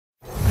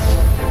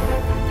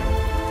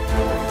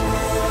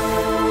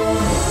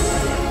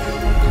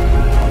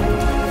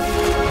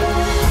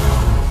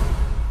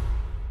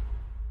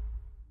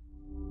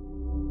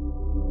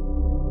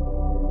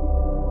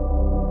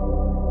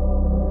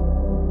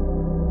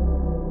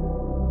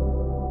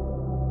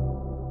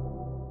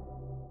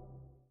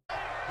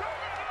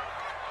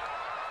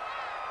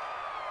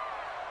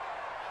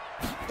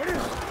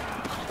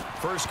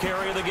first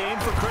carry of the game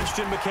for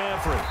Christian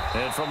McCaffrey.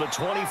 And from the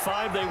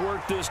 25, they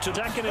work this to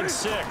 2nd and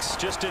 6,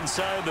 just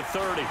inside the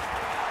 30.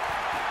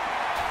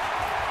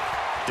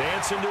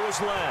 Dancing to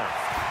his left.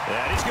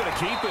 And he's going to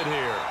keep it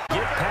here.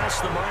 Get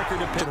past the marker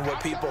to pick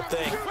what people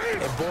think.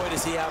 And boy,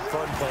 does he have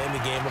fun playing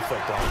the game of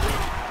football.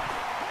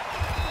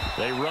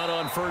 They run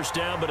on first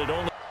down, but it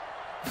only...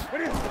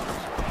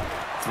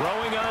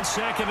 Throwing on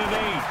 2nd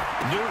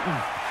and 8. Newton.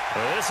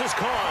 This is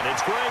caught.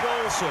 It's Greg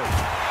Olsen.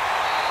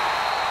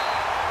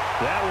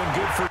 That one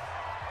good for...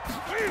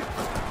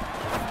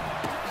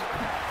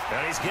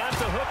 And he's got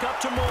the hook up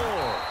to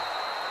Moore.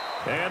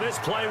 And this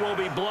play will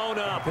be blown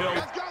up. He'll...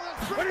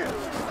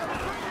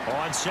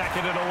 On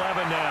 2nd and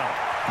 11 now.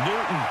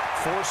 Newton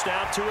forced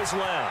out to his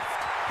left.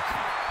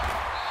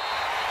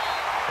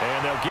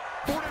 And they'll get...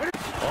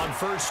 On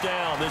first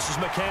down, this is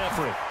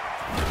McCaffrey.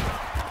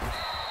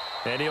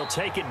 And he'll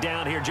take it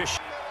down here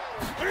just...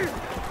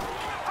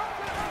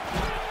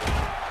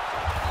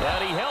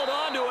 And he held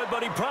on to it,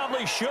 but he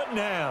probably shouldn't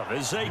have.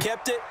 As they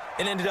kept it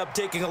and ended up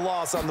taking a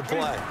loss on the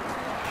play.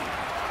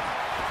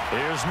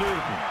 Here's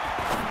Newton.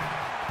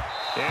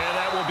 And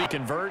that will be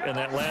convert, and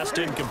that last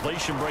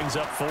incompletion brings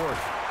up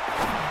 4th.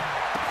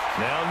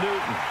 Now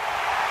Newton.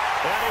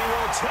 And he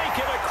will take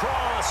it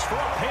across for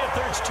a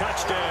Panthers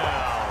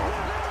touchdown.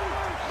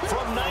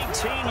 From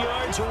 19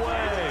 yards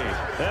away.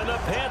 And the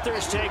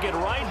Panthers take it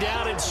right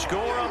down and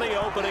score on the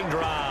opening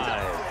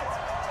drive.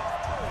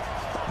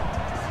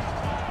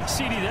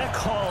 CD, that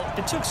call,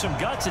 it took some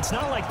guts. It's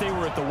not like they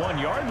were at the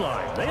 1-yard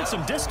line. They had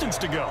some distance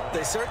to go.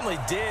 They certainly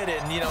did,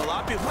 and, you know, a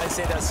lot of people might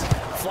say that's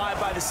fly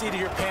by the seat of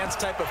your pants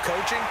type of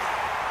coaching,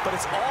 but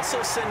it's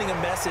also sending a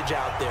message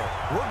out there.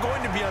 We're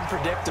going to be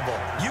unpredictable.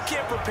 You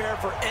can't prepare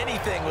for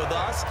anything with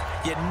us.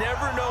 You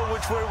never know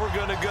which way we're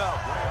going to go.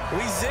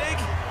 We zig,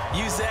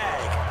 you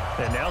zag.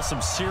 And now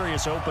some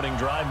serious opening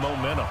drive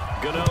momentum.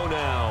 Gano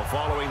now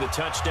following the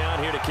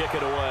touchdown here to kick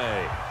it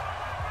away.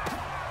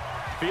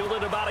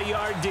 Fielded about a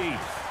yard deep.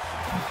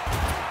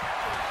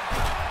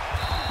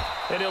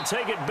 And he'll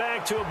take it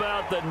back to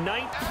about the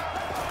 9th.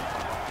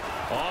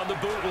 On the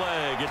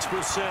bootleg, it's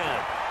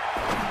Brissett.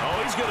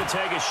 Oh, he's going to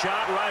take a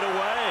shot right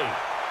away.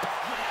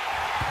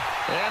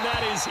 And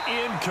that is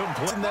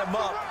incomplete. Putting them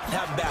up,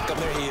 have them back on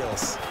their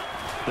heels.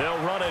 They'll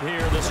run it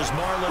here. This is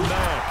Marlon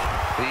Mack.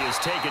 He is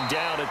taken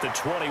down at the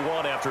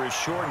 21 after a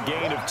short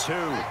gain of 2.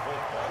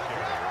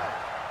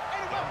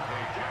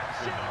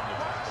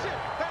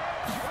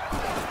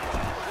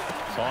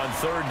 On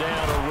 3rd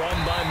down, a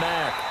run by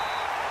Mack.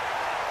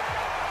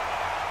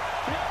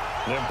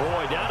 And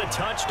boy, down a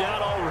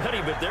touchdown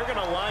already, but they're going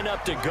to line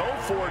up to go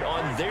for it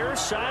on their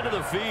side of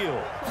the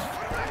field.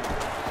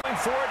 Going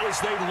for it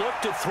as they look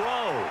to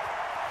throw.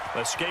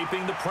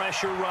 Escaping the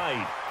pressure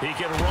right. He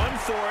can run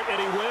for it,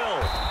 and he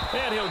will.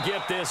 And he'll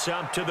get this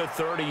up to the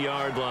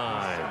 30-yard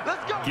line.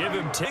 Give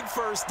him big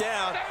first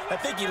down. I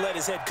think he let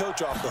his head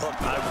coach off the hook.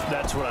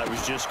 That's what I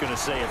was just going to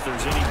say. If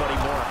there's anybody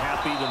more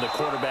happy than the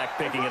quarterback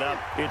picking it up,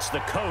 it's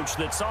the coach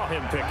that saw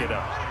him pick it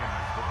up.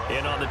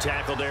 In on the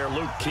tackle there,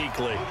 Luke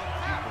Kuechly.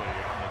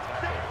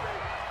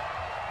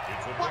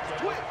 Watch the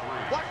twit.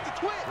 Watch the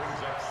twit.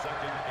 Brings up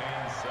 2nd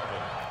and 7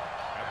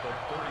 at the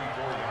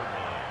 34-yard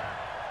line.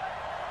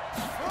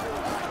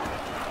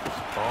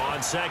 On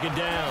 2nd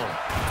down,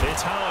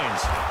 it's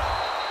Hines.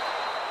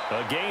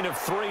 A gain of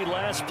 3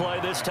 last play.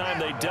 This time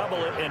they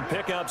double it and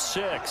pick up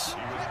 6.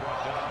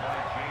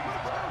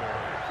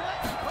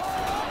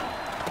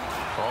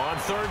 On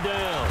 3rd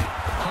down,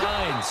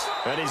 Hines.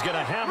 And he's going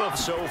to have it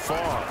so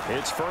far.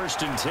 It's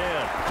 1st and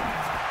 10.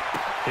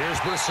 Here's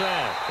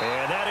Brissett.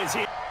 And that is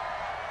it.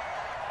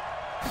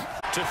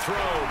 To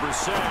throw,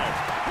 Brissett.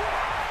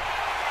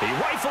 He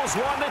rifles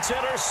one that's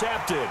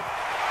intercepted.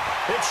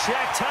 It's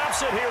Shaq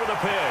Thompson here with a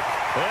pick.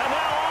 And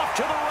now off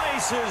to the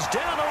races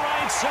down the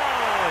right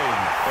side.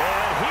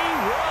 And he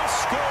will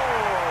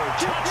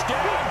score.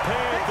 Touchdown,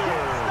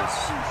 Panthers.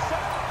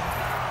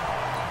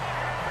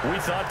 We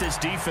thought this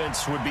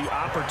defense would be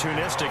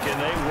opportunistic,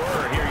 and they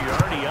were. Here, you're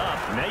already up.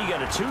 Now you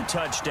got a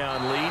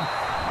 2-touchdown lead.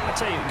 I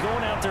tell you,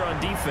 going out there on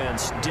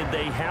defense, did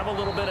they have a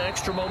little bit of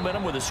extra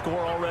momentum with a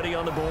score already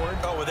on the board?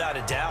 Oh, without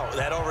a doubt.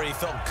 That already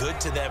felt good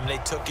to them. They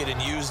took it and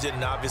used it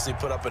and obviously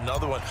put up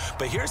another one.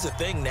 But here's the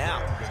thing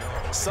now.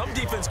 Some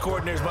defense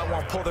coordinators might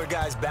want to pull their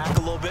guys back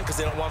a little bit because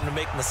they don't want them to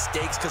make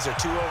mistakes because they're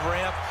too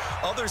overamped.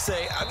 Others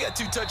say, I've got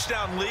a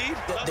 2-touchdown lead.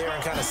 There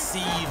and kind of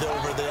seethe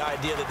over the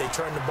idea that they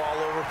turned the ball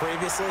over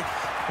previously.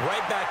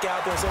 Right back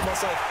out there. It's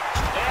almost like...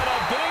 And a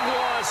big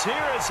loss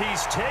here as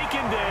he's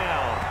taken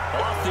down.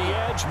 Off the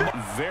edge,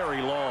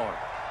 very long.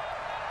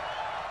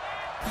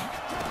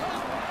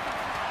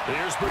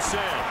 Here's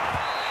Brissett.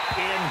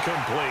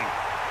 Incomplete.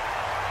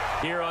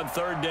 Here on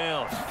 3rd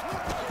down.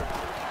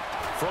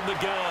 From the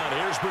gun,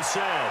 here's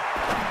Brissett.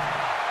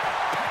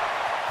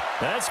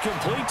 That's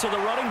complete to the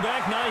running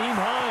back, Nyheim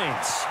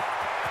Hines.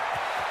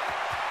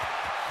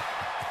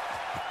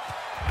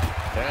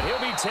 And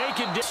he'll be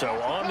taken down. So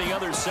on the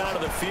other side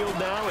of the field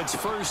now, it's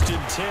 1st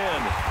and 10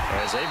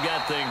 as they've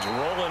got things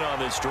rolling on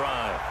this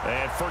drive.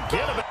 And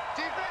forget about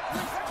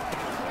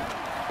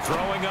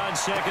throwing on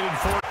 2nd and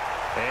 4.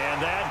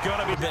 And that's going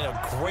to be been a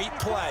great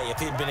play if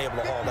he'd been able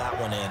to haul that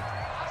one in.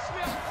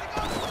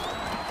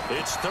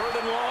 It's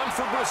 3rd and long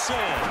for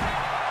Brissett.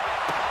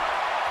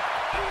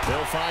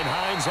 They'll find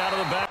Hines out of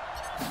the back.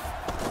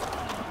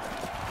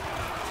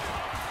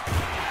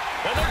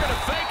 And they're going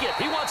to fake it.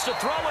 He wants to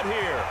throw it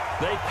here.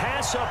 They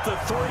pass up the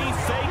 3,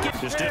 fake it.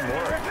 Just didn't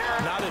work.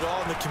 Not at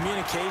all. And the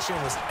communication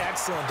was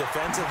excellent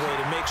defensively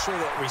to make sure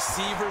that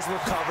receivers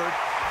were covered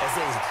as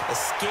they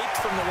escaped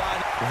from the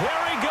line.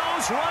 There he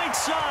goes, right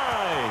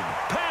side.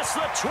 Past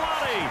the 20.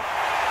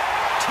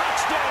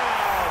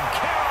 Touchdown,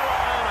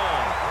 Carolina.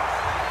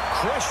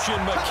 Christian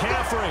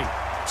McCaffrey,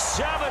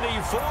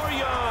 74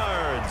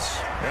 yards.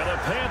 And the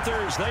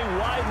Panthers, they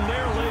widen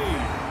their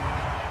lead.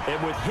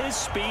 And with his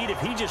speed, if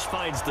he just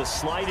finds the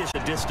slightest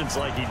distance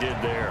like he did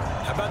there.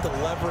 How about the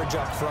leverage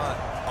up front?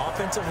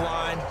 Offensive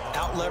line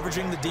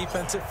out-leveraging the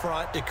defensive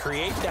front to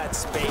create that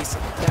space,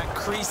 that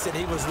crease that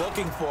he was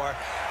looking for.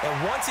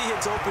 And once he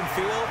hits open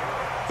field,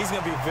 he's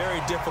going to be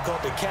very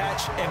difficult to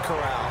catch and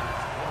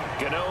corral.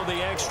 Gano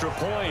the extra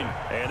point,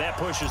 and that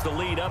pushes the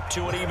lead up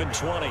to an even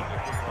 20.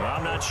 Well,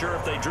 I'm not sure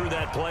if they drew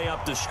that play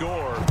up to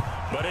score,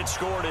 but it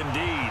scored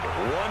indeed.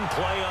 One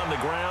play on the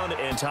ground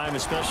and time,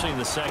 especially in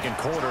the second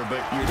quarter,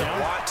 but you're down.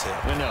 Want to.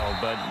 No,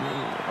 but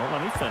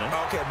let me finish.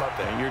 Okay, my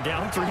bad. You're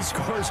down 3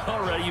 scores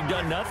already. You've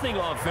done nothing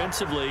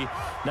offensively,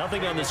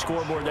 nothing on the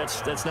scoreboard.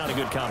 That's not a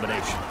good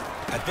combination.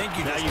 I think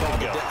you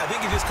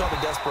just called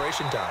it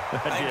desperation time.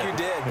 I think you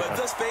did. But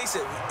let's face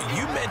it,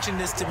 you mentioned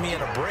this to me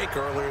in a break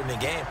earlier in the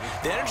game.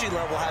 The energy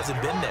level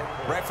hasn't been there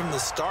right from the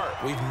start.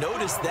 We've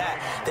noticed that.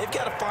 They've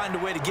got to find a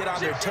way to get on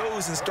their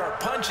toes and start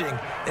punching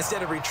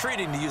instead of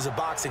retreating, to use a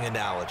boxing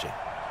analogy.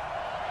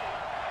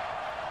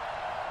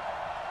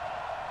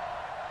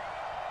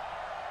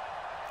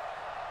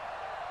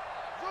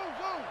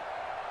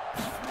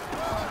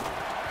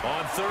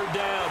 On 3rd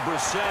down,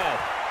 Brissett.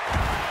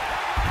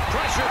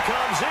 Pressure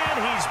comes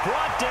in. He's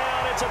brought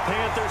down. It's a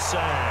Panther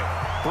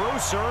sack.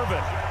 Bruce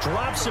Irvin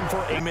drops him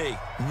for me.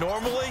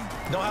 Normally,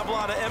 don't have a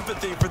lot of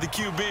empathy for the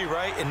QB,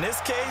 right? In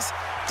this case,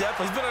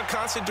 definitely he's been on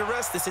constant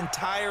duress this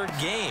entire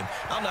game.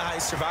 I don't know how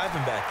he's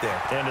surviving back there.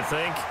 And to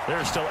think,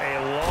 there's still a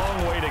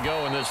long way to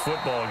go in this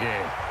football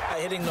game.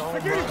 Hitting the home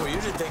run, we're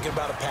usually thinking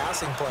about a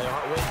passing play,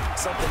 aren't we?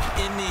 Something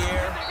in the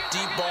air,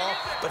 deep ball.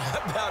 But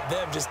how about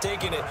them just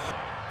taking it?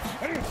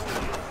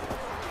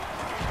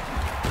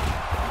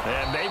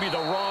 And maybe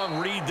the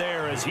wrong read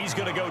there as he's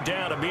going to go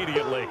down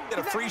immediately. Get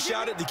a free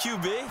shot at the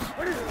QB.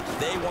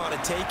 They want to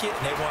take it,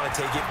 and they want to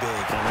take it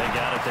big. And they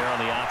got it there on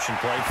the option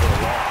play for the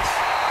loss.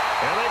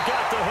 And they've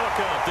got the hook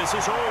up. This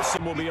is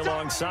Olsen will be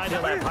alongside.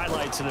 He'll have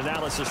highlights and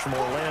analysis from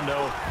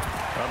Orlando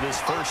of this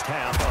first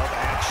half of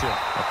action.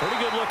 A pretty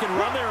good-looking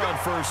run there on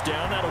 1st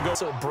down. That'll go.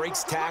 So it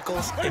breaks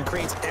tackles and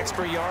creates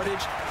extra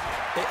yardage.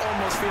 They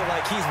almost feel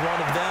like he's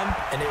one of them,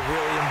 and they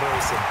really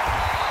embrace him.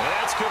 And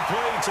that's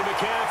complete to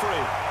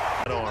McCaffrey.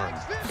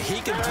 He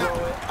can throw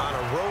it on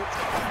a rope.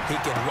 He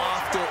can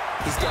loft it.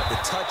 He's got the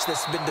touch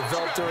that's been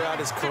developed throughout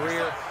his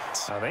career.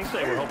 I think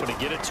they were hoping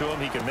to get it to him.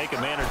 He could make a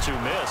man or two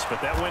miss,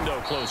 but that window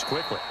closed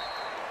quickly.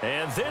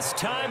 And this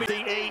time,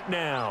 the 8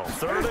 now.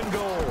 3rd and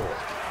goal.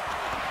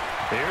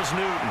 Here's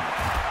Newton.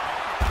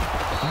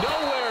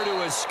 Nowhere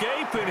to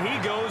escape, and he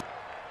goes.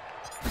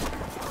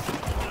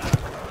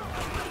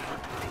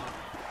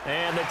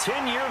 And the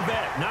 10-year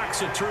vet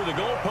knocks it through the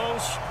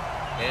goalpost,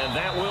 and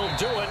that will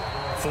do it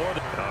for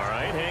the... All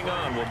right, hang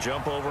on. We'll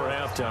jump over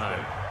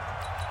halftime.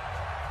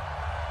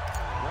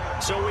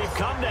 So we've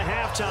come to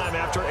halftime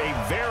after a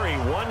very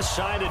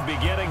one-sided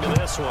beginning to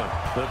this one.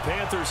 The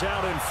Panthers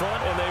out in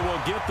front, and they will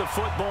get the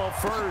football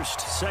first.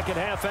 Second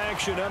half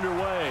action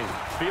underway.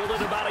 Fielded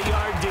about a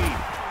yard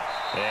deep.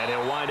 And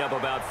he'll wind up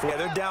about 4. Yeah,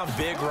 they're down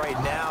big right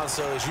now,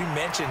 so as you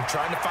mentioned,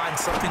 trying to find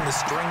something to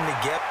string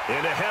together.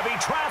 Into heavy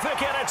traffic,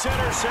 and it's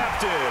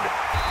intercepted.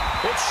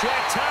 It's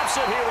Shaq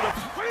Thompson here with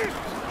a...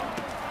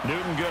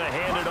 Newton going to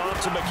hand it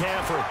off to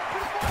McCaffrey.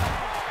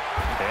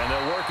 And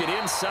they'll work it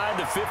inside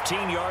the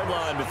 15-yard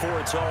line before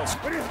it's all...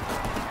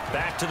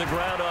 Back to the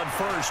ground on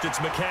 1st, it's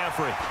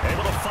McCaffrey.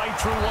 Able to fight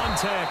through one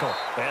tackle.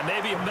 And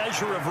maybe a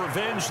measure of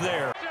revenge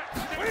there.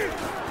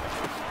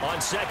 On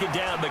 2nd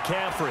down,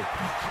 McCaffrey.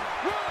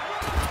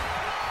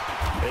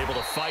 Able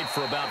to fight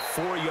for about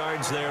 4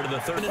 yards there to the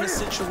 3rd. In a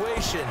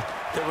situation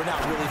that we're not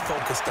really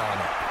focused on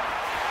it.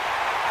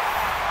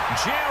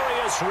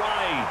 Jarius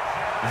Wright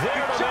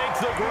there to make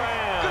the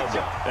grab.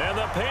 And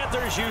the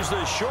Panthers use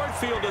the short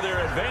field to their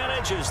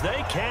advantage as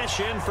they cash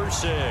in for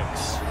 6.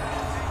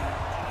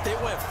 They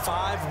went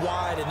 5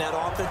 wide in that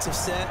offensive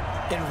set,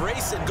 and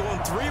racing going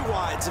 3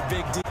 wide's a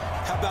big deal.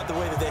 How about the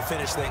way that they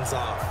finish things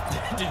off?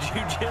 Did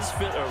you just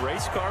fit a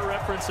race car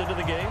reference into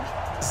the game?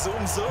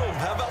 Zoom, zoom.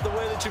 How about the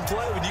way that you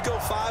play? When you go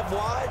 5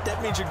 wide,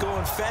 that means you're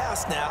going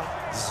fast now.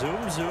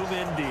 Zoom, zoom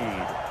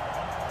indeed.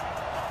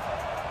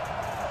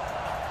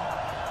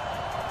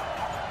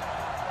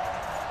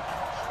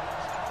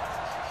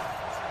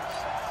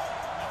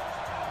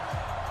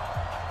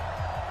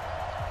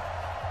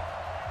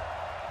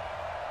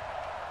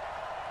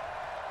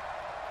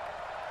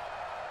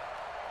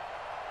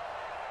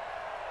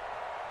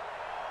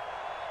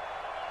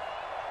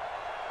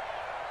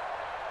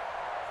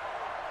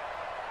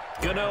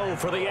 Gano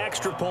for the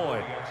extra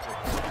point.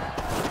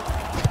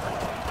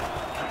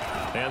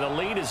 And the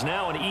lead is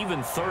now an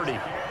even 30.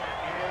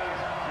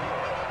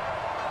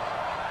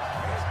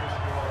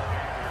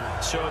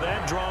 So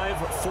that drive,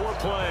 4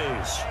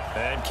 plays.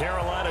 And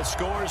Carolina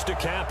scores to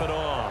cap it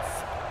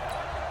off.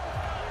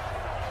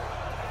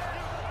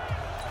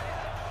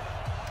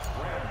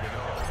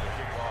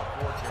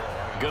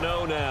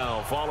 Gano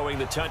now following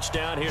the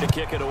touchdown here to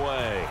kick it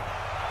away.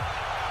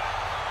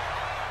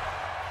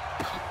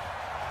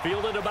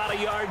 Fielded about a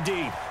yard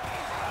deep.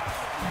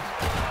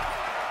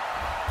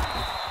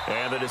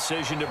 And the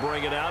decision to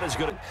bring it out is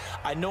good.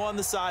 I know on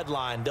the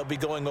sideline they'll be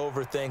going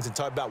over things and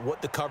talk about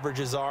what the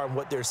coverages are and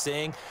what they're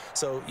seeing.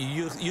 So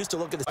you used to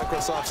look at the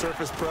Microsoft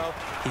Surface Pro.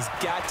 He's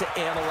got to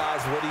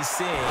analyze what he's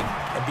seeing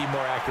and be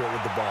more accurate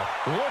with the ball.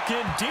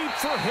 Looking deep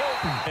for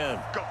Hilton.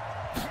 Go.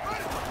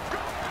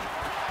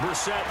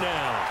 Brissett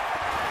now.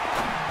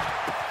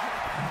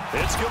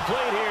 It's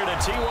complete here to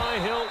T.Y.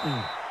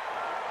 Hilton.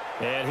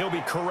 And he'll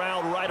be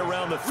corralled right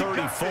around the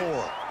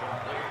 34.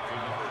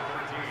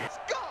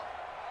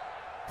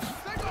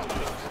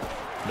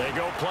 They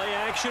go play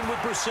action with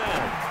Brissett.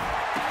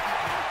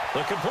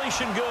 The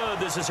completion good.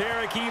 This is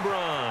Eric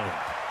Ebron.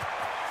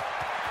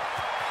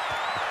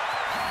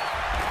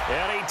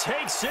 And he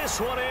takes this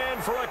one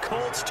in for a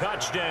Colts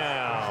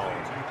touchdown.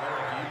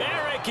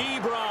 Eric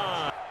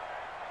Ebron.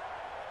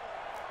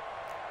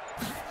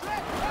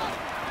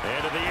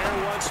 Into the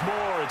air once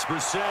more. It's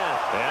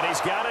Brissett. And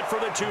he's got it for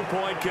the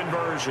 2-point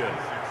conversion.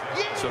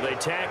 So they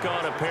tack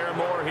on a pair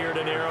more here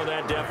to narrow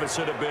that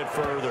deficit a bit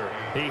further.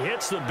 He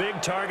hits the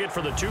big target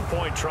for the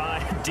 2-point try.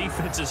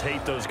 Defenses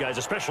hate those guys,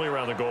 especially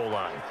around the goal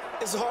line.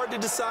 It's hard to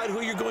decide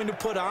who you're going to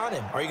put on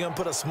him. Are you going to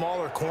put a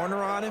smaller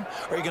corner on him?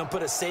 Or are you going to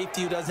put a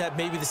safety who doesn't have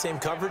maybe the same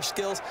coverage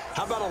skills?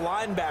 How about a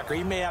linebacker?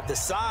 He may have the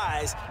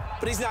size,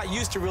 but he's not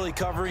used to really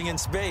covering in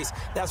space.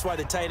 That's why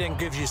the tight end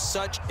gives you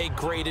such a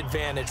great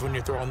advantage when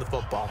you're throwing the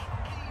football.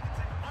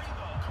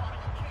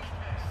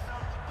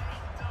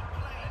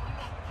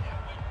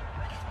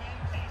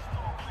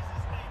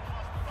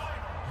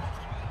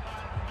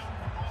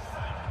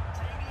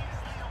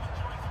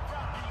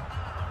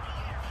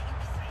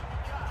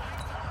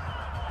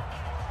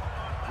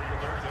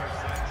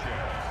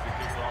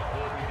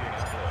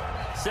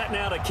 Set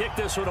now to kick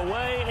this one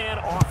away, and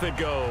off it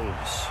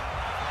goes.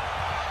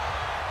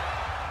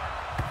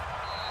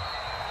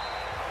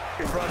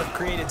 In front of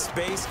created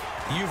space,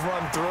 you've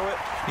run through it.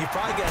 You've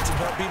probably got some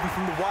help even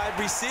from the wide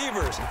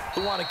receivers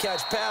who want to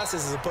catch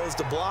passes as opposed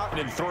to block.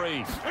 In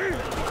 3.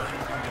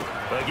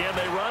 Again,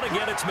 they run.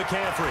 Again, it's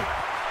McCaffrey.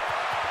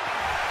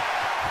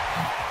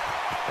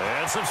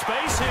 And some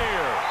space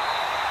here.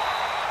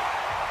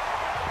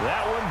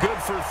 That one good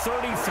for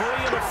 33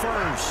 in the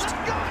first.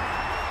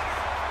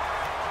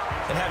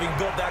 And having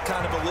built that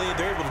kind of a lead,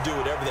 they're able to do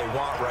whatever they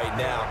want right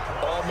now.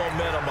 All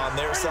momentum on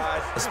their side,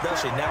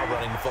 especially now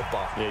running the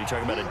football. Yeah, you're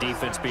talking about a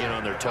defense being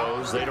on their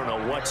toes. They don't know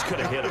what's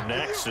going to hit them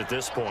next at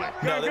this point.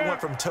 No, they went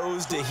from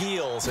toes to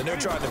heels, and they're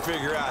trying to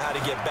figure out how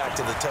to get back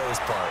to the toes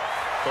part.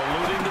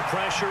 Eluding the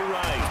pressure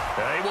right.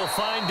 They will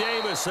find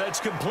Davis. That's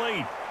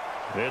complete.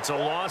 It's a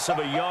loss of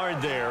a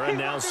yard there, and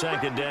now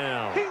second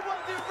down.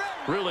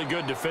 Really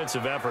good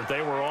defensive effort.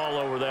 They were all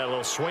over that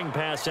little swing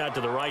pass out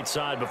to the right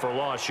side before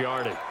lost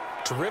yardage.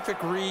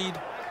 Terrific read,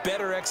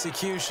 better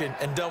execution,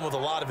 and done with a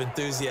lot of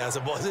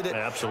enthusiasm, wasn't it?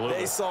 Absolutely.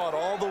 They saw it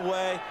all the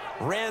way,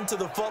 ran to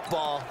the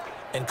football,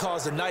 and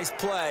caused a nice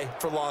play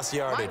for lost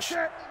yardage.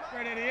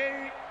 Ready.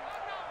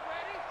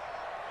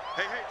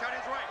 Hey, tight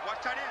end's right.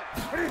 Watch tight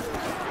end.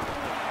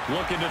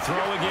 Looking to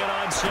throw again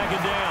on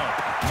second down.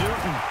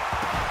 Newton.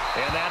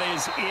 And that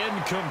is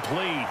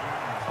incomplete.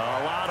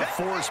 A lot of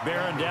force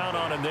bearing down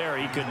on him there.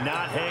 He could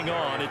not hang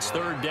on. It's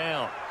third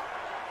down.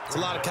 It's a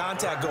lot of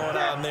contact going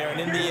on there, and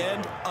in the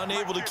end,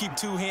 unable to keep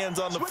 2 hands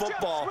on the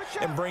football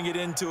and bring it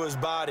into his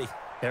body.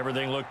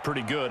 Everything looked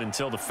pretty good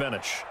until the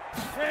finish.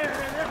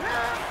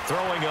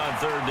 Throwing on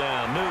third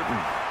down, Newton.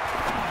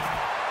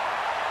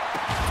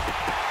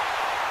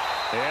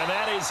 And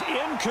that is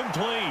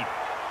incomplete.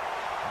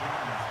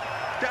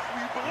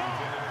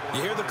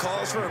 You hear the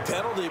calls for a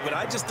penalty, but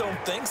I just don't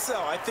think so.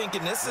 I think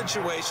in this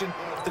situation,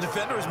 the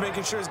defender was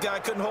making sure his guy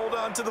couldn't hold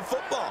on to the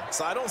football.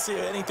 So I don't see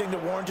anything to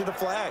warrant a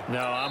flag.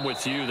 No, I'm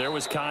with you. There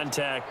was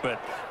contact,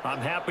 but I'm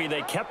happy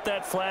they kept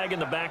that flag in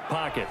the back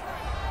pocket.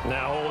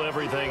 Now hold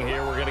everything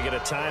here. We're going to get a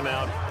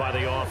timeout by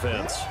the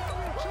offense.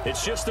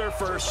 It's just their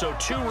first, so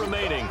 2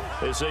 remaining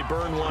as they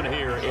burn one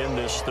here in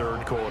this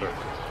third quarter. A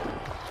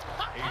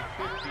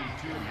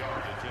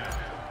 52-yard attempt.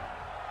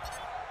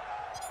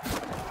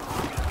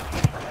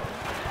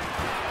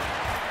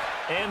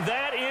 And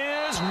that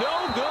is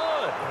no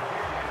good.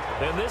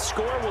 And this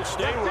score will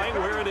stay right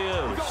where it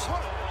is.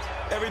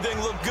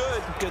 Everything looked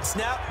good. Good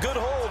snap, good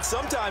hold.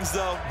 Sometimes,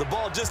 though, the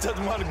ball just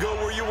doesn't want to go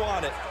where you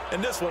want it.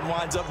 And this one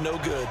winds up no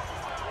good.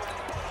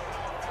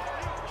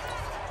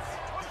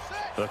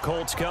 The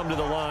Colts come to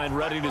the line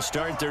ready to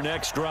start their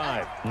next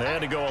drive. They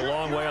had to go a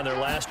long way on their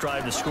last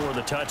drive to score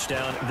the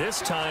touchdown.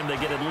 This time they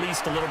get at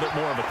least a little bit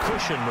more of a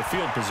cushion with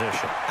field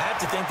position. I have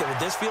to think that with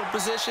this field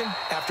position,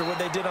 after what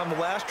they did on the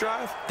last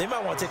drive, they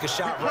might want to take a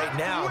shot right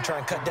now and try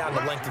and cut down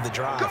the length of the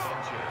drive.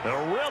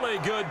 A really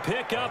good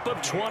pickup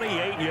of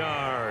 28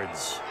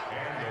 yards.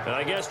 And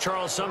I guess,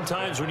 Charles,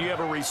 sometimes when you have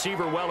a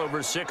receiver well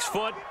over 6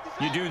 foot,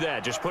 you do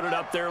that. Just put it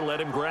up there,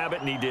 let him grab it,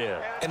 and he did.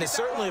 And it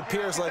certainly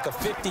appears like a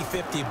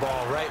 50-50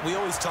 ball, right? We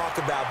always talk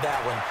about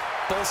that when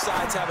both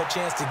sides have a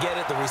chance to get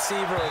it, the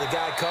receiver or the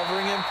guy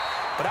covering him.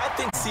 But I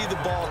think see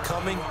the ball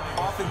coming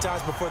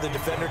oftentimes before the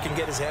defender can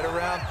get his head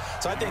around.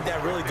 So I think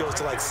that really goes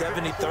to like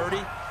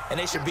 70-30, and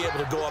they should be able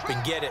to go up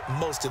and get it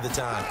most of the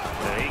time.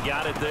 And he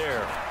got it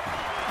there.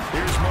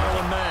 Here's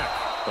Marlon Mack.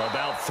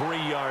 About 3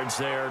 yards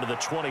there to the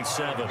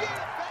 27.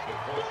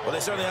 Well, they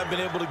certainly have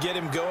been able to get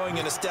him going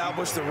and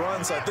establish the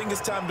run, so I think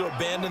it's time to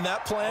abandon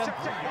that plan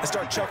and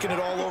start chucking it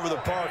all over the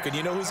park. And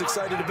you know who's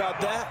excited about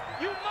that?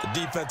 The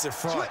defensive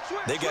front.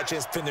 They got a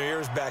chance to pin their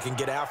ears back and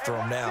get after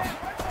him now.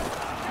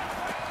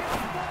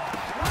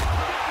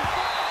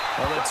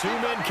 Well, the two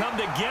men come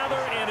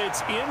together, and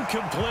it's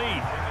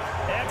incomplete.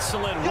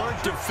 Excellent work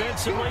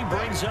defensively,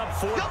 brings up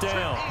 4th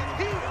down.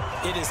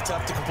 It is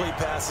tough to complete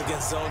pass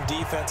against zone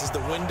defenses. The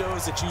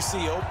windows that you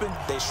see open,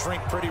 they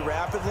shrink pretty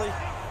rapidly.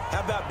 How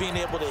about being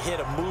able to hit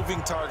a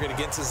moving target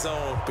against a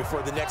zone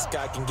before the next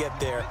guy can get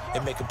there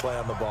and make a play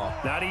on the ball?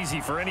 Not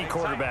easy for any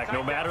quarterback,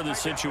 no matter the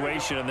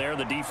situation, and there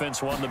the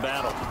defense won the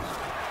battle.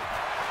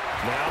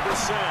 Now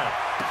Brissett.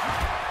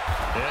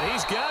 And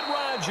he's got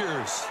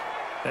Rodgers.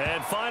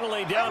 And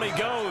finally down he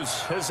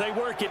goes as they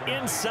work it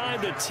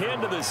inside the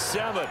 10 to the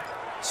 7.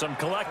 Some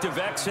collective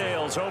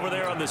exhales over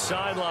there on the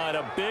sideline.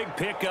 A big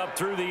pickup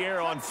through the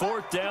air on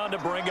 4th down to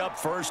bring up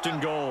 1st and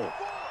goal.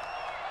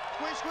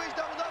 Squeeze,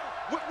 double,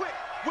 whip.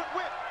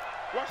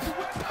 Watch the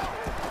whip.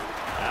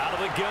 Out of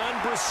the gun,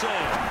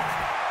 Brissett.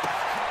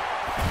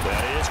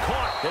 That is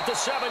caught at the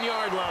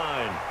 7-yard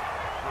line.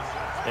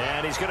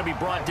 And he's going to be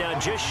brought down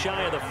just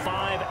shy of the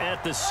 5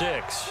 at the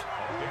 6.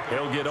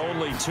 He'll get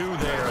only 2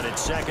 there, and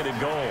it's 2nd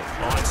and goal.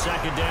 On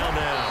 2nd down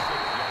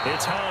now.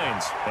 It's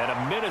Hines at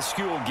a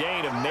minuscule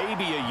gain of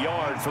maybe a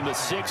yard from the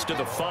 6 to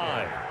the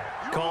 5.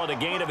 Call it a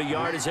gain of a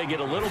yard as they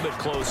get a little bit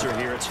closer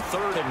here. It's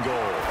 3rd and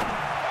goal.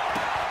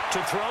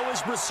 To throw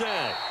is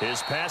Brissett.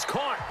 His pass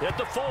caught at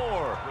the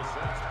 4.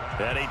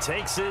 And he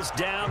takes this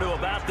down to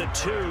about the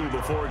 2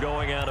 before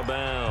going out of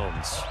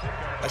bounds.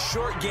 A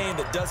short gain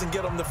that doesn't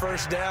get them the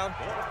 1st down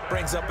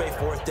brings up a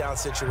 4th down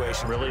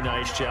situation. Really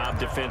nice job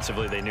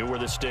defensively. They knew where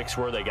the sticks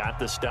were. They got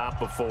the stop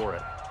before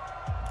it.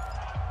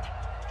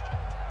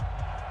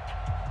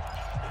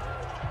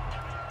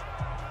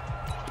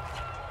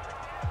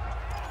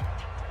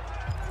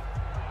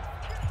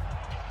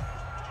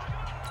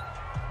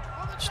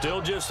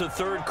 Still just the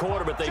 3rd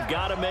quarter, but they've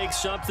got to make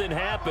something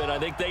happen. I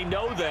think they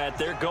know that.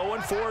 They're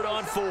going for it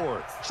on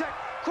 4th. Check,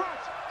 crouch.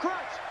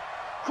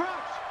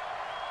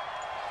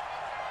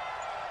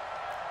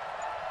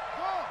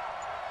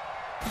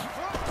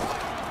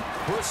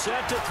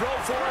 Brissett to throw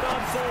for it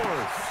on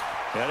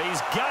 4th. And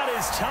he's got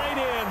his tight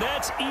end.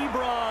 That's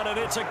Ebron, and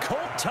it's a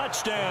Colt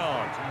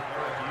touchdown.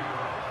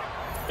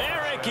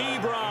 Eric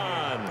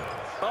Ebron,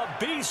 a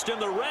beast in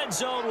the red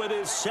zone with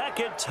his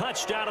 2nd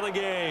touchdown of the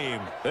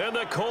game. And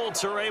the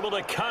Colts are able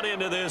to cut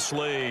into this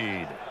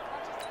lead.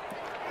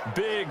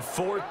 Big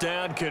 4th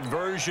down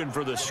conversion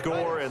for the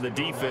score, and the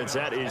defense,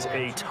 that is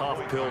a tough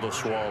pill to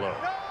swallow.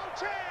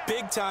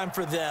 Big time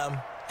for them.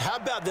 How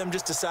about them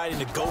just deciding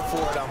to go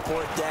for it on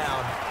 4th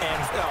down?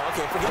 And,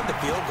 okay, forget the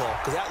field goal,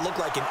 because that looked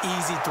like an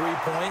easy 3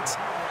 points.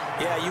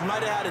 Yeah, you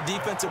might have had a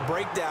defensive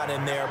breakdown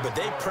in there, but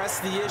they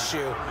pressed the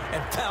issue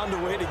and found a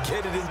way to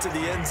get it into the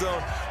end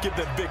zone. Give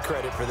them big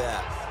credit for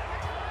that.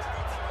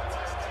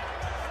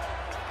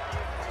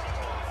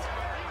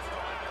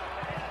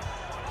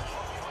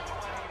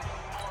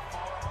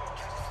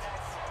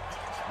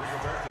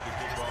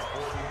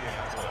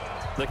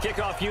 The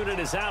kickoff unit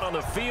is out on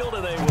the field,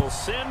 and they will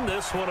send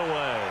this one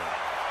away.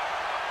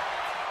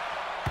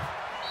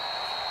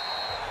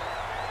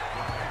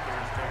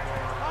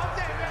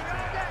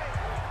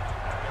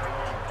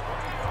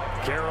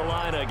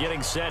 Carolina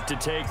getting set to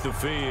take the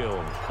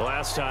field.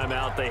 Last time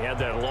out, they had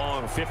that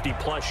long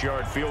 50-plus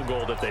yard field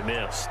goal that they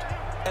missed.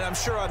 And I'm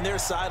sure on their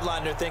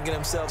sideline, they're thinking to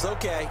themselves,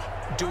 okay,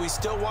 do we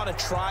still want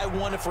to try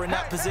one if we're in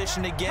that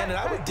position again? And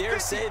I would dare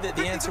say that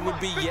the answer would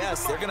be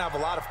yes. They're going to have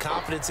a lot of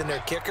confidence in their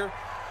kicker.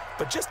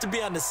 But just to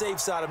be on the safe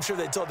side, I'm sure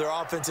they told their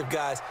offensive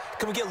guys,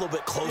 can we get a little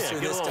bit closer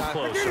this time?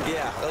 Closer.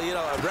 Yeah, well, you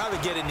know, I'd rather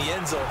get in the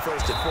end zone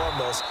first and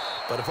foremost.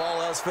 But if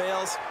all else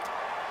fails,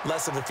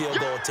 less of a field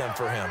goal attempt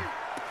for him.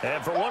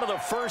 And for one of the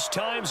first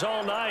times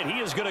all night, he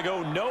is going to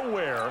go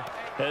nowhere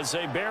as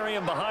they bury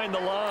him behind the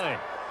line.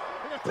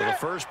 For the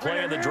first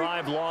play of the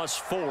drive, lost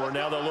 4.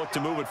 Now they'll look to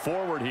move it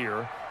forward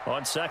here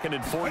on 2nd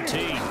and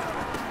 14.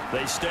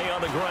 They stay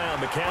on the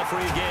ground.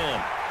 McCaffrey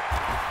again.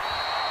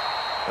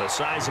 A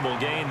sizable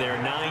gain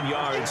there, 9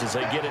 yards as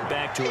they get it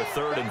back to a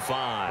 3rd and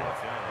 5.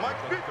 Mike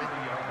 50.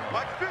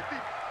 Mike 50.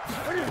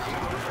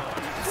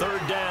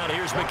 Third down,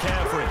 here's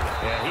McCaffrey.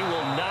 And he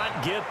will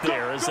not get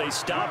there as they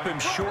stop him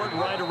short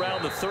right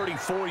around the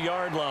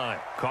 34-yard line.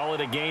 Call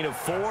it a gain of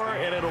 4,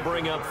 and it'll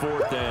bring up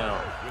fourth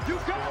down.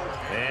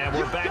 And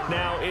we're back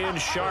now in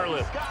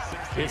Charlotte.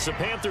 It's the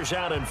Panthers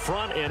out in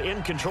front and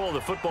in control of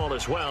the football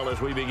as well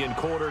as we begin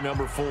quarter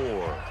number 4.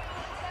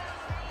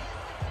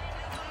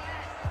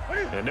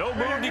 And no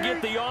move to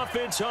get the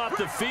offense off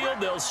the field.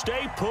 They'll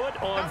stay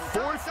put on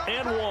 4th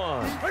and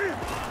 1.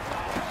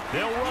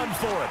 They'll run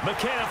for it.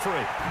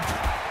 McCaffrey.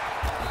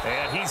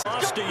 And he's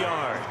lost a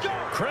yard.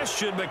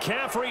 Christian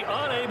McCaffrey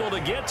unable to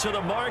get to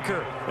the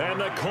marker. And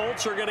the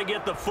Colts are going to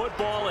get the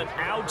football in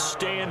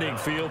outstanding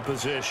field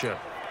position.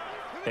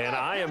 And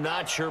I am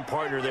not sure,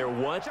 partner, there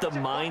what the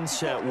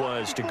mindset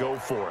was to go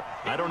for it.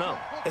 I don't know.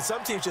 And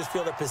some teams just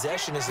feel that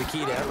possession is the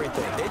key to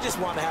everything. They just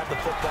want to have the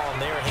football in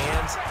their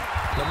hands.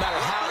 No matter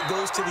how it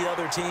goes to the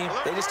other team,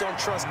 they just don't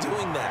trust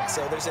doing that.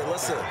 So they say,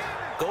 listen,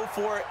 go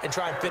for it and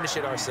try and finish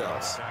it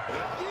ourselves.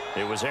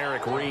 It was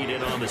Eric Reed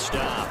in on the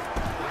stop.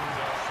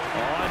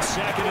 On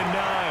 2nd and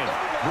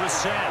 9,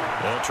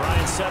 Brissett. They'll try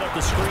and set up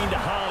the screen to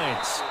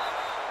Hines.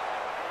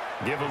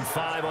 Give him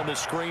 5 on the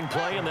screen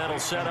play, and that'll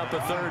set up a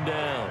 3rd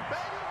down.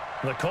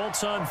 The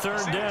Colts on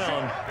 3rd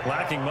down,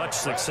 lacking much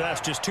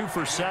success, just 2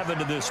 for 7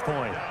 to this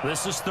point.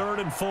 This is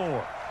 3rd and 4.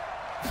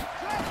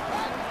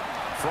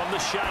 From the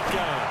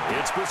shotgun,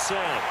 it's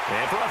Brissett.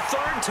 And for a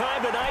 3rd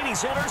time tonight,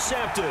 he's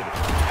intercepted.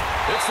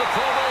 It's the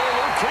Pro Bowler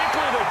Luke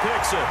Kuechly that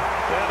picks it.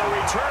 And the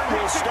return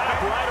will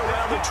stop right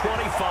around the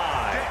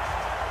 25.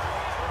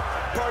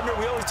 Partner,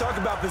 we always talk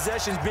about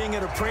possessions being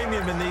at a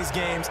premium in these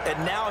games, and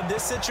now in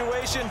this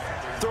situation,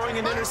 throwing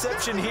an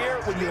interception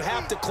here when you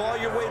have to claw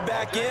your way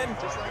back in,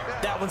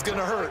 that one's going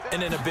to hurt,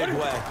 and in a big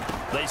way.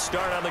 They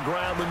start on the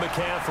ground with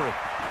McCaffrey.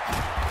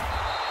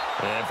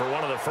 And for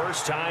one of the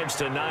first times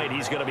tonight,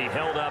 he's going to be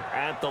held up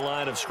at the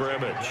line of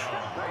scrimmage.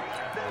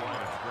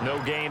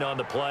 No gain on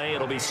the play.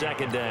 It'll be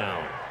 2nd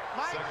down.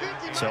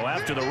 So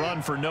after the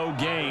run for no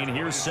gain,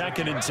 here's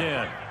 2nd and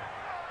 10.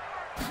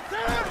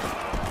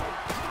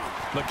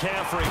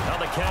 McCaffrey on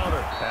the counter.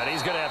 And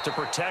he's going to have to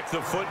protect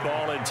the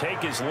football and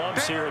take his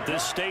lumps here at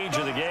this stage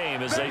of the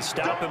game as they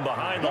stop him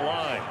behind the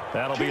line.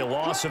 That'll be a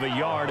loss of a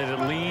yard, and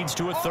it leads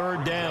to a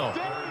 3rd down.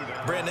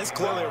 Brandon, it's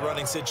clearly a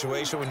running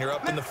situation when you're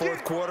up in the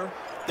 4th quarter.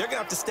 They're going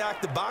to have to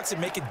stack the box and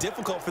make it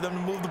difficult for them to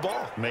move the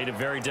ball. Made it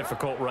very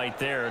difficult right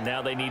there.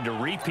 Now they need to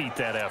repeat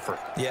that effort.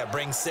 Yeah,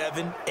 bring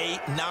 7, 8,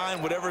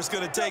 9, whatever it's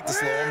going to take to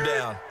slow them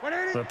down.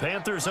 The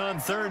Panthers on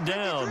 3rd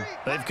down.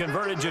 They've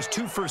converted just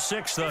 2 for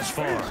 6 thus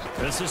far.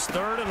 This is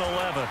 3rd and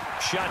 11.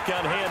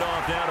 Shotgun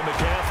handoff now to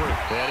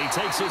McCaffrey. And he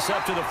takes this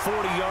up to the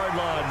 40-yard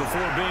line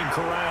before being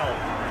corralled.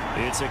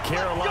 It's a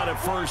Carolina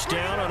 1st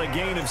down on a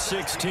gain of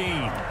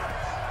 16.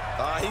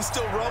 He's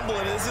still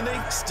rumbling, isn't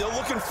he? Still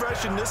looking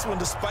fresh in this one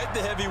despite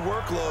the heavy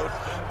workload.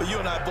 But you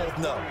and I both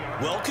know,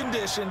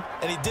 well-conditioned,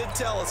 and he did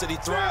tell us that he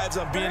thrives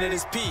on being at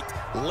his peak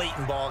late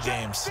in ball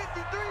games.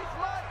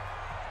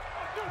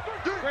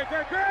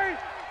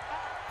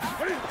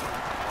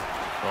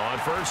 On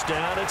 1st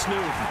down, it's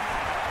Newton.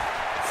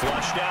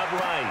 Flushed out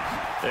right.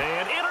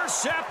 And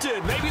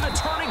intercepted. Maybe the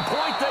turning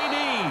point they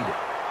need.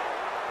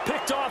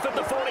 Picked off at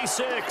the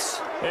 46,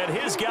 and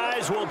his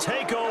guys will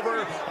take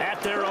over at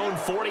their own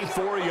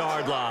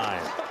 44-yard line.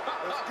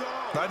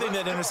 I think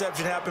that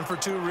interception happened for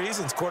 2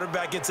 reasons.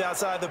 Quarterback gets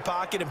outside the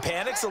pocket and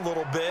panics a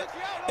little bit,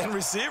 and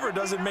receiver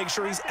doesn't make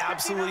sure he's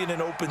absolutely in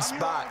an open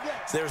spot.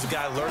 So there's a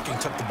guy lurking,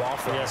 took the ball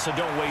from him. Yeah, so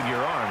don't wave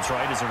your arms,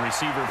 right, as a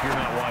receiver if you're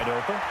not wide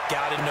open.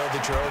 Got to know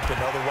that you're open,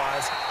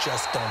 otherwise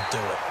just don't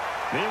do it.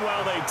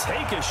 Meanwhile, they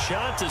take a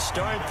shot to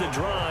start the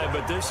drive,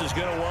 but this is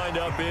going to wind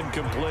up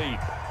incomplete.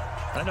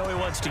 I know he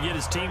wants to get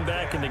his team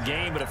back in the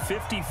game, but a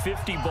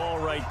 50-50 ball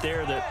right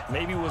there that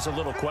maybe was a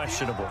little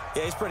questionable.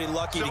 Yeah, he's pretty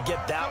lucky to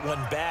get that one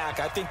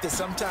back. I think that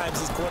sometimes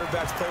his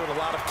quarterbacks play with a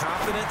lot of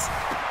confidence.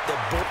 And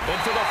for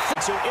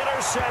it's an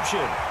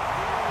interception.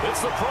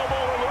 It's the Pro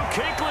Bowler Luke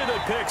Kuechly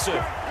that picks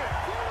it.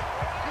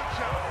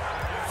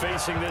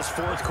 Facing this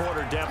 4th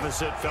quarter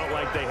deficit, felt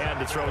like they had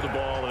to throw the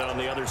ball, and on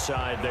the other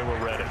side, they were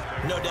ready.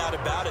 No doubt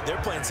about it. They're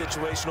playing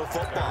situational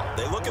football.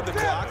 They look at the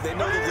clock, they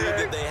know the lead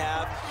that they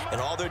have, and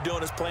all they're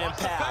doing is playing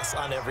pass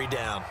on every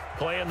down.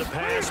 Playing the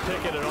pass,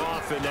 picking it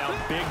off, and now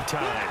big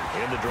time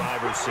in the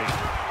driver's seat.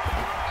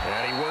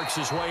 And he works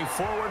his way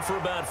forward for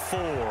about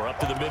 4, up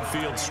to the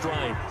midfield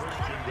stripe.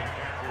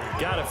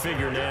 Got to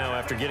figure now,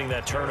 after getting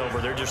that turnover,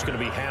 they're just going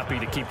to be happy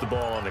to keep the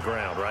ball on the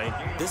ground, right?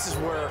 This is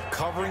where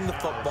covering the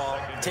football,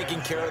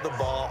 taking care of the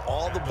ball,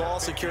 all the ball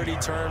security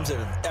terms that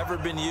have ever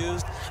been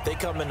used, they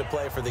come into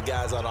play for the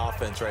guys on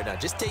offense right now.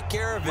 Just take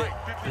care of it,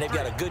 and they've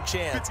got a good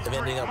chance of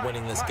ending up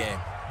winning this game.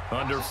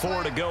 Under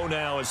 4 to go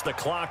now as the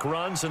clock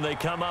runs, and they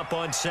come up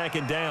on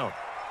 2nd down.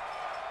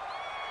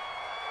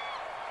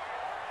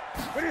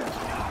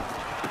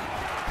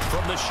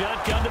 From the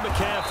shotgun to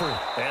McCaffrey.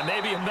 And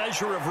maybe a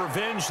measure of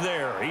revenge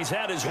there. He's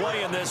had his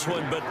way in this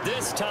one, but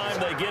this time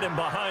they get him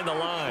behind the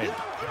line.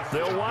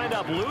 They'll wind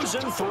up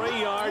losing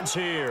 3 yards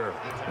here.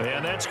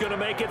 And that's going to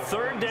make it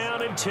 3rd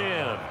down and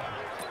 10.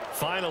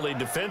 finally,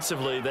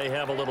 defensively, they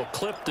have a little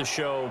clip to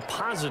show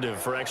positive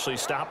for actually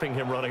stopping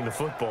him running the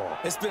football.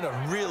 It's been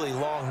a really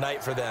long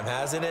night for them,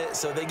 hasn't it?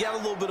 So they got a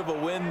little bit of a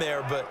win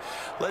there, but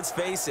let's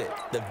face it,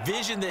 the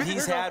vision that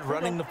he's had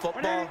running the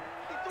football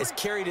has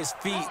carried his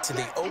feet to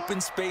the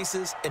open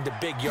spaces and to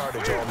big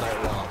yardage all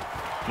night long.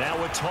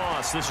 Now a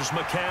toss. This is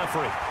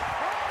McCaffrey.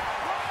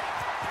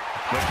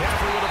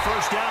 McCaffrey with a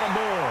first down and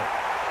more.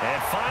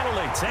 And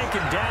finally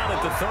taken down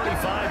at the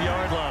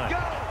 35-yard line.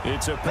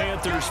 It's a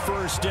Panthers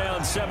first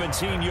down,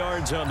 17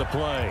 yards on the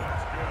play.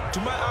 Do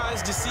my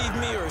eyes deceive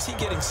me, or is he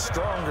getting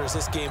stronger as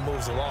this game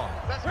moves along?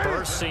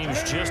 Burst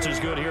seems just as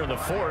good here in the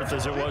fourth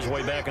as it was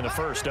way back in the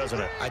first, doesn't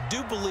it? I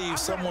do believe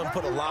someone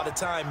put a lot of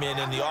time in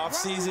the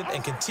offseason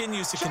and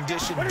continues to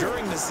condition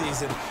during the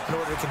season in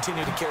order to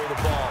continue to carry the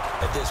ball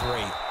at this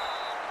rate.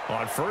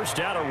 On first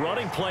down, a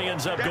running play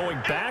ends up going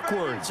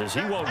backwards as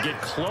he won't get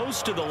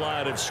close to the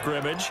line of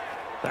scrimmage.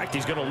 In fact,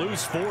 he's going to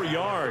lose 4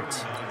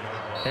 yards.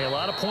 Hey, a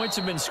lot of points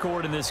have been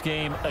scored in this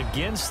game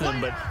against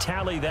them, but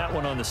tally that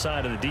one on the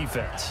side of the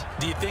defense.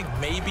 Do you think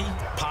maybe,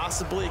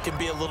 possibly, it can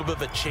be a little bit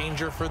of a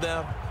changer for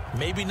them?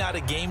 Maybe not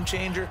a game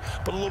changer,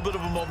 but a little bit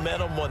of a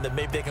momentum one that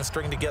maybe they can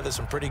string together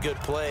some pretty good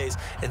plays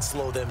and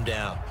slow them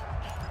down.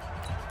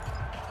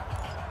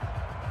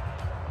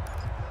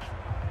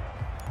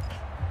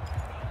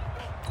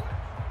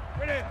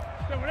 Ready,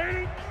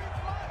 780.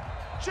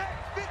 Check,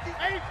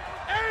 58,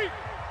 8.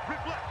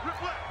 Rip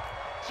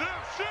left,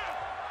 shift.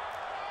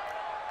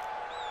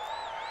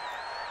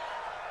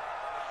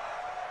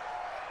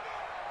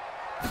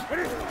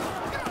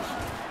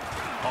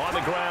 On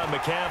the ground,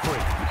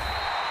 McCaffrey.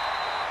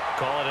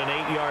 Call it an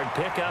 8-yard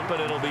pickup, but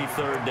it'll be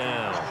third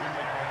down.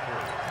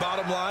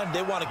 Bottom line,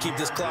 they want to keep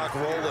this clock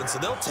rolling, so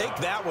they'll take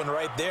that one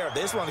right there.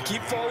 They just want to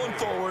keep falling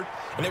forward,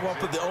 and they want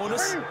to put the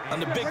onus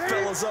on the big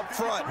fellas up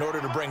front in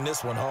order to bring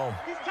this one home.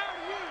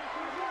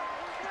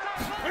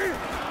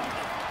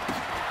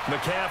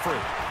 McCaffrey.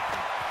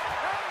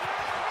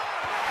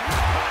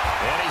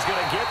 And he's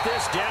going to get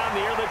this down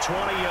near the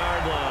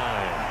 20-yard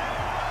line.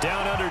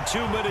 Down under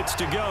 2 minutes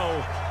to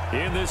go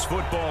in this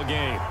football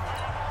game.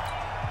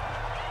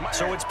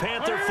 So it's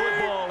Panther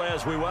football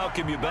as we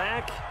welcome you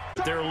back.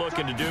 What they're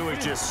looking to do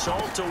is just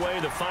salt away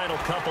the final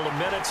couple of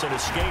minutes and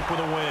escape with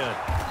a win.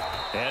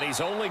 And he's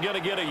only going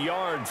to get a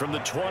yard from the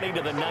 20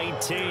 to the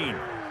 19.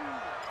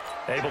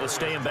 Able to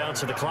stay in bounds,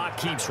 so the clock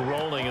keeps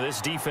rolling. And this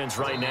defense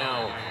right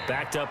now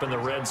backed up in the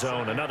red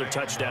zone. Another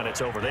touchdown,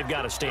 it's over. They've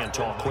got to stand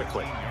tall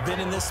quickly. Been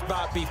in this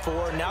spot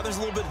before. Now there's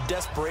a little bit of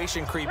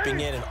desperation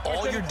creeping in, and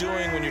all you're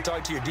doing when you're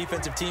talking to your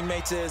defensive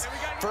teammates is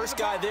first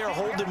guy there,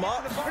 hold him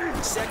up.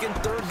 Second,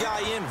 third guy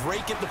in,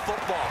 rake at the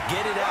football.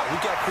 Get it out.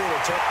 We've got to create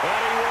a turn.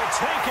 And he will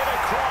take it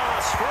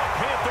across for a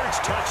Panthers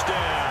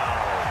touchdown.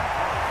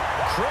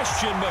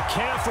 Christian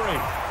McCaffrey,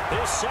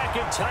 his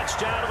second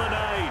touchdown of the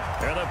night.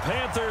 And the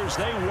Panthers,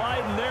 they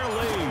widen their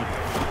lead.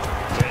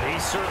 And he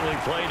certainly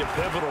played a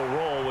pivotal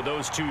role with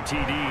those 2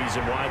 TDs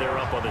and why they're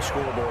up on the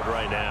scoreboard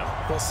right now.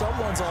 Well,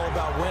 someone's all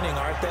about winning,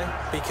 aren't they?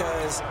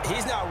 Because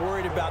he's not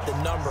worried about the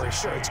number.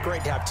 Sure, it's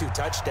great to have 2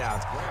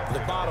 touchdowns. But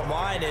the bottom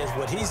line is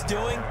what he's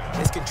doing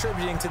is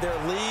contributing to their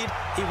lead.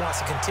 He wants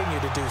to continue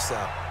to do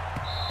so.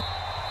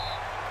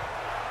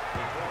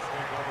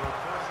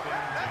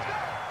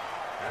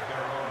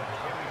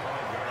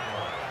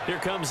 Here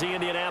comes the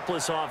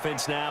Indianapolis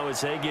offense now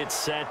as they get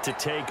set to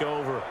take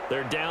over.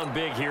 They're down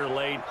big here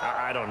late.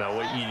 I don't know.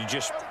 You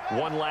just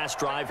one last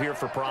drive here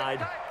for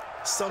pride?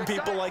 Some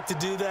people like to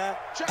do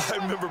that. I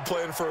remember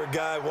playing for a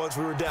guy once.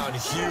 We were down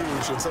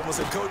huge, and someone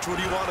said, "Coach, what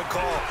do you want to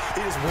call?"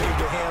 He just waved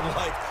a hand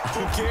like,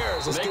 who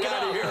cares? Let's get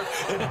out of here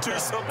and do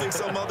something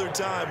some other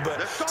time.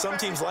 But some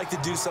teams like to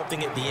do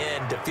something at the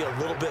end to feel a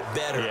little bit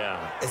better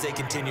as they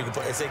continue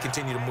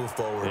to move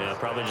forward. Yeah,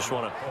 probably just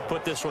want to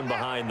put this one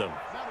behind them.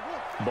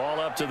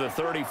 Ball up to the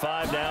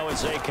 35 now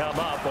as they come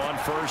up on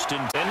first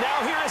and 10. And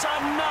now here is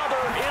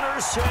another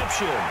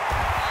interception.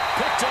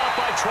 Picked off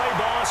by Trey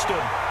Boston.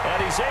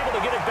 And he's able to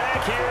get it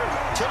back here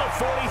to the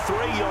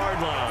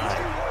 43-yard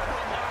line.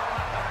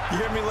 You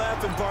hear me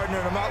laughing, partner,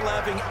 and I'm not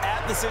laughing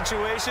at the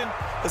situation.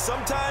 But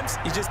sometimes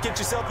you just get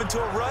yourself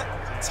into a rut.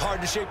 It's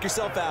hard to shake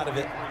yourself out of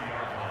it.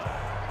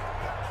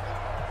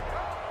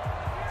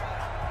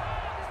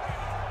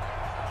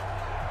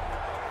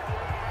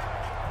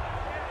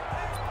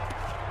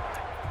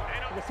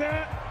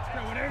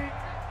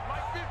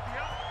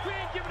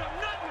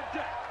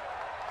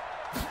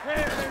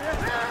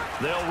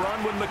 They'll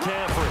run with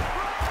McCaffrey.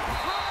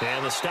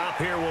 And the stop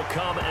here will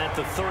come at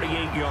the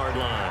 38-yard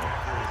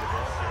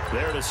line.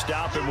 There to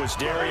stop him was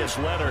Darius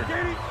Leonard.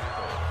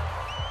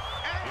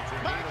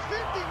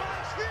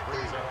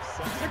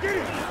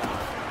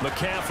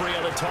 McCaffrey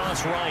on the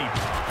toss right.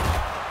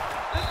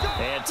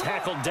 And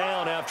tackled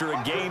down after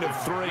a gain of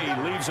 3.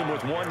 Leaves him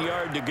with 1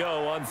 yard to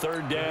go on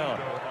third down.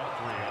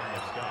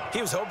 He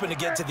was hoping to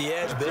get to the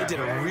edge, but they did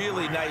a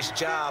really nice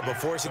job of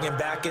forcing him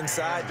back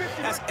inside.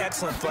 That's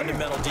excellent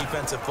fundamental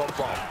defensive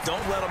football.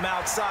 Don't let them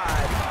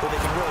outside where they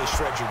can really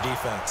shred your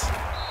defense.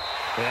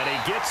 And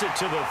he gets it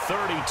to the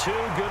 32.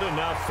 Good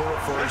enough for a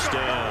first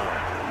down.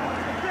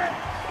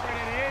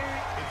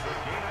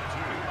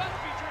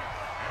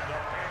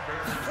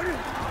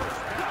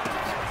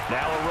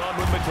 Now a run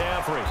with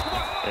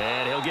McCaffrey.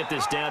 And he'll get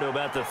this down to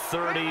about the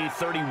 30,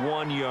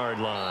 31-yard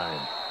line.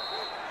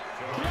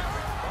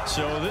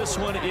 So this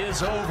one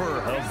is over.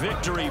 A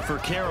victory for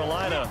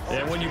Carolina.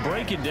 And when you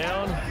break it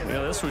down,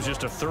 this was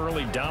just a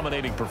thoroughly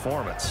dominating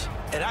performance.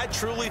 And I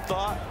truly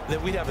thought that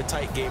we'd have a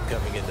tight game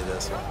coming into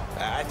this one.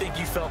 I think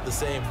you felt the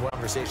same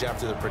conversation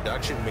after the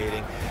production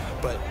meeting,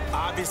 but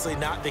obviously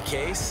not the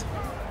case.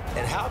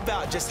 And how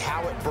about just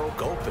how it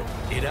broke open?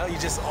 You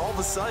just all of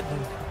a sudden,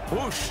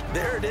 whoosh,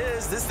 there it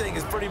is. This thing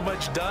is pretty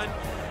much done.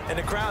 And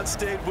the crowd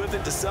stayed with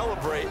it to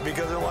celebrate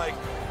because they're like,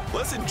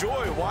 let's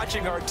enjoy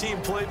watching our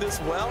team play this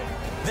well.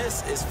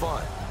 This is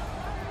fun.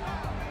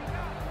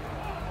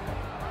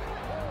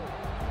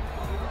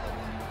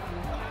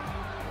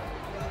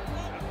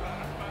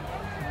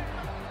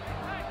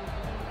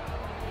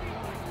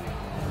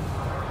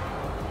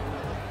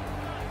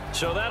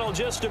 So that'll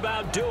just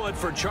about do it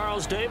for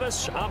Charles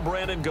Davis. I'm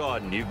Brandon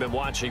Gaudin. You've been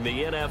watching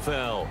the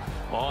NFL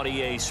on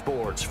EA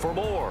Sports. For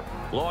more,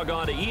 log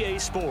on to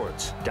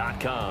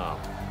easports.com.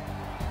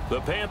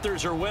 The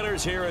Panthers are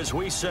winners here as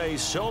we say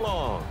so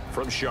long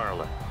from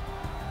Charlotte.